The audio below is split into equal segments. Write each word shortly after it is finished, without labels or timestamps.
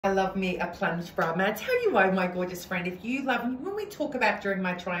love me a plunge bra. May I tell you why, my gorgeous friend? If you love, when we talk about during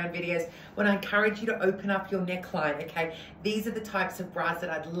my try on videos, when I encourage you to open up your neckline, okay, these are the types of bras that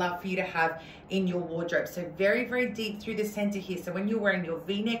I'd love for you to have in your wardrobe. So very, very deep through the center here. So when you're wearing your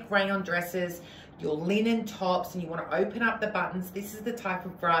V-neck rayon dresses, your linen tops, and you want to open up the buttons, this is the type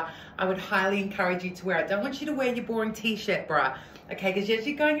of bra I would highly encourage you to wear. I don't want you to wear your boring t-shirt bra, okay, because as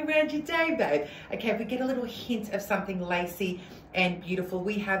you're going around your day, babe, okay, if we get a little hint of something lacy and beautiful.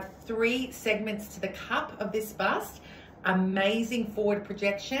 We have 3 segments to the cup of this bust. Amazing forward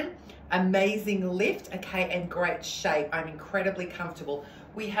projection, amazing lift, okay, and great shape. I'm incredibly comfortable.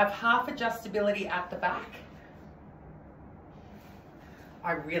 We have half adjustability at the back.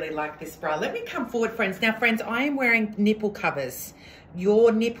 I really like this bra. Let me come forward, friends. Now, friends, I am wearing nipple covers.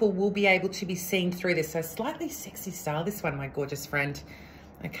 Your nipple will be able to be seen through this. So slightly sexy style, this one, my gorgeous friend.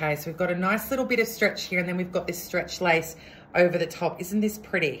 Okay, so we've got a nice little bit of stretch here, and then we've got this stretch lace over the top. Isn't this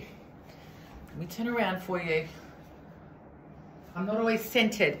pretty? Let me turn around for you. I'm not always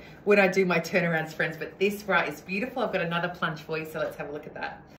centered when I do my turnarounds, friends, but this bra is beautiful. I've got another plunge for you, so let's have a look at that.